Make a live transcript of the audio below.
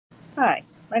Hi,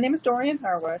 my name is Dorian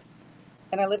Harwood,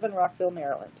 and I live in Rockville,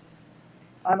 Maryland.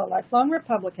 I'm a lifelong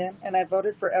Republican, and I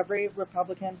voted for every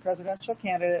Republican presidential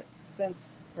candidate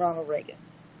since Ronald Reagan.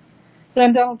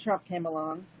 Then Donald Trump came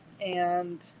along,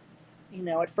 and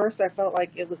at first I felt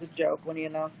like it was a joke when he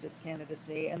announced his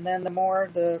candidacy, and then the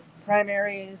more the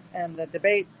primaries and the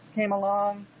debates came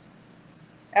along,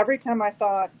 every time I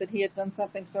thought that he had done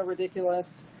something so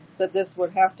ridiculous that this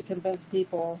would have to convince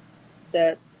people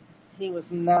that he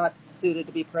was not suited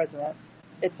to be president,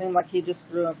 it seemed like he just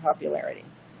grew in popularity.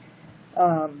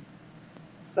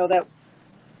 So that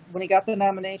when he got the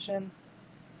nomination,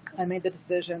 I made the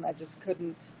decision I just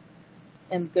couldn't,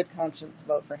 in good conscience,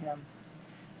 vote for him.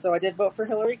 So I did vote for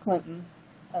Hillary Clinton.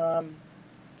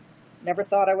 Never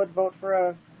thought I would vote for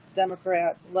a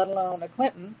Democrat, let alone a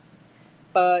Clinton,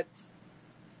 but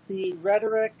the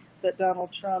rhetoric that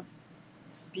Donald Trump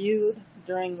spewed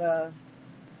during the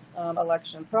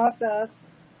election process,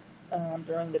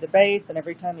 during the debates, and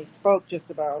every time he spoke just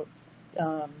about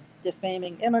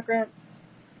defaming immigrants,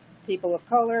 people of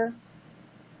color,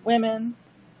 women,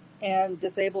 and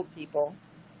disabled people.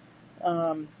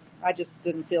 I just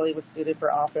didn't feel he was suited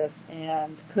for office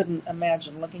and couldn't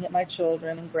imagine looking at my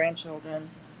children and grandchildren,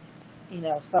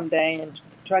 someday and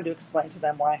trying to explain to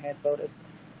them why I had voted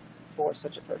for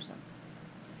such a person.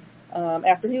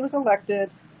 After he was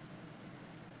elected,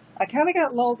 I kind of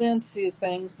got lulled into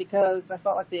things because I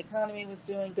felt like the economy was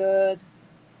doing good.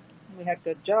 We had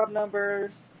good job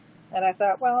numbers. And I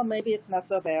thought, well, maybe it's not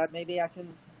so bad. Maybe I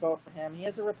can vote for him. He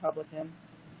is a Republican.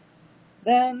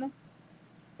 Then,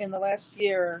 in the last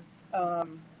year,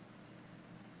 I've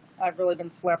really been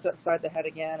slapped upside the head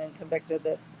again and convicted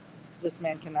that this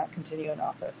man cannot continue in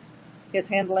office. His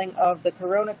handling of the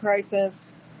corona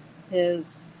crisis,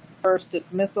 his first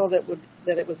dismissal that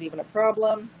it was even a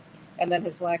problem, and then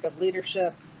his lack of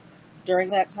leadership during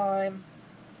that time.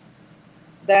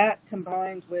 That,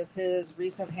 combined with his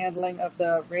recent handling of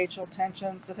the racial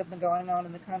tensions that have been going on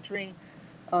in the country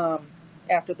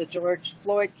after the George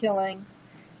Floyd killing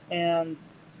and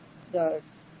the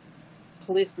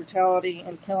police brutality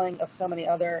and killing of so many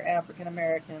other African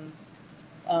Americans,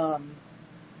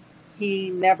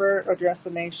 he never addressed the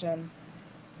nation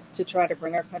to try to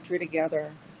bring our country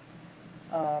together,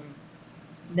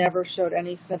 never showed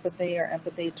any sympathy or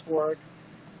empathy toward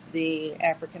the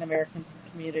African American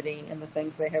community and the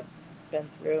things they have been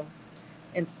through.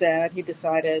 Instead, he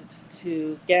decided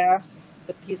to gas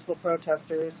the peaceful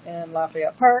protesters in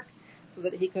Lafayette Park so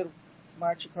that he could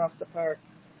march across the park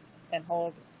and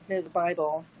hold his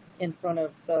Bible in front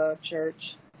of the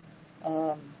church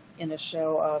in a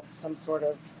show of some sort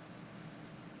of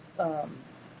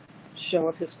show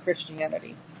of his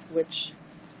Christianity, which,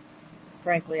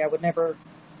 frankly, I would never,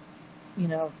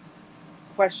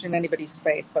 question anybody's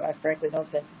faith, but I frankly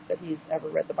don't think that he's ever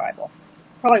read the Bible.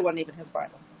 Probably wasn't even his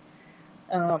Bible.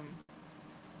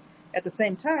 At the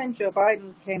same time, Joe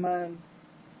Biden came on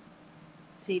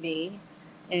TV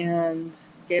and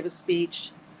gave a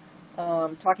speech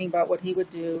talking about what he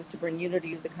would do to bring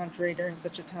unity to the country during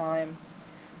such a time.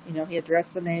 He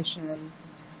addressed the nation,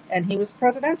 and he was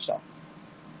presidential.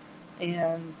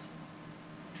 And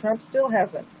Trump still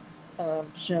hasn't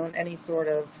shown any sort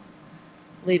of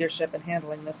leadership in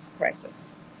handling this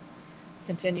crisis.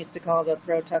 Continues to call the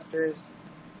protesters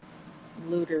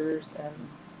looters and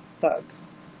thugs,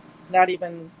 not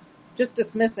even just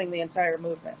dismissing the entire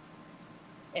movement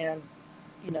and,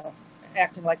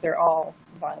 acting like they're all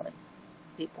violent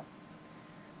people.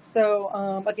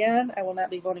 So, again, I will not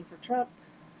be voting for Trump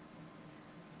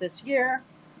this year.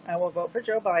 I will vote for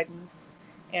Joe Biden,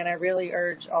 and I really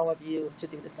urge all of you to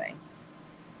do the same.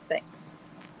 Thanks.